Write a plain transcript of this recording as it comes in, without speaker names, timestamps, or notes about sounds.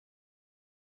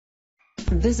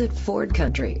Visit Ford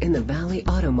Country in the Valley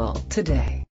Auto Mall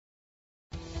today.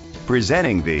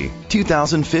 Presenting the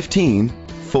 2015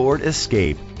 Ford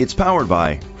Escape. It's powered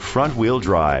by front-wheel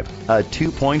drive, a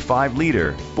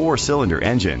 2.5-liter 4-cylinder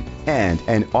engine, and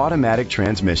an automatic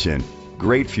transmission.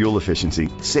 Great fuel efficiency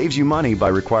saves you money by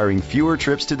requiring fewer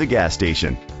trips to the gas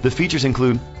station. The features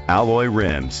include alloy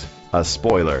rims, a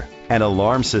spoiler, an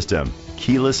alarm system,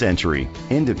 keyless entry,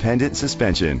 independent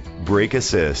suspension, brake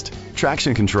assist,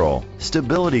 traction control,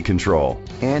 stability control,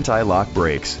 anti-lock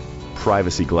brakes,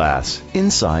 privacy glass.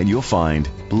 Inside you'll find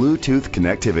Bluetooth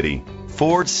connectivity,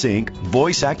 Ford Sync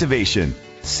voice activation,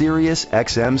 Sirius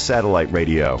XM satellite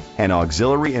radio, an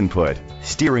auxiliary input,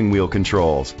 steering wheel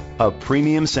controls, a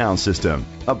premium sound system,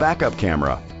 a backup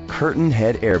camera, curtain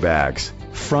head airbags,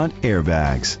 front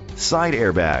airbags, side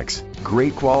airbags.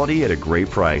 Great quality at a great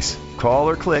price. Call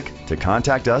or click to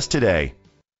contact us today.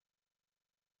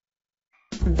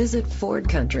 Visit Ford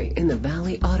Country in the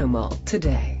Valley Auto Mall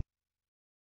today.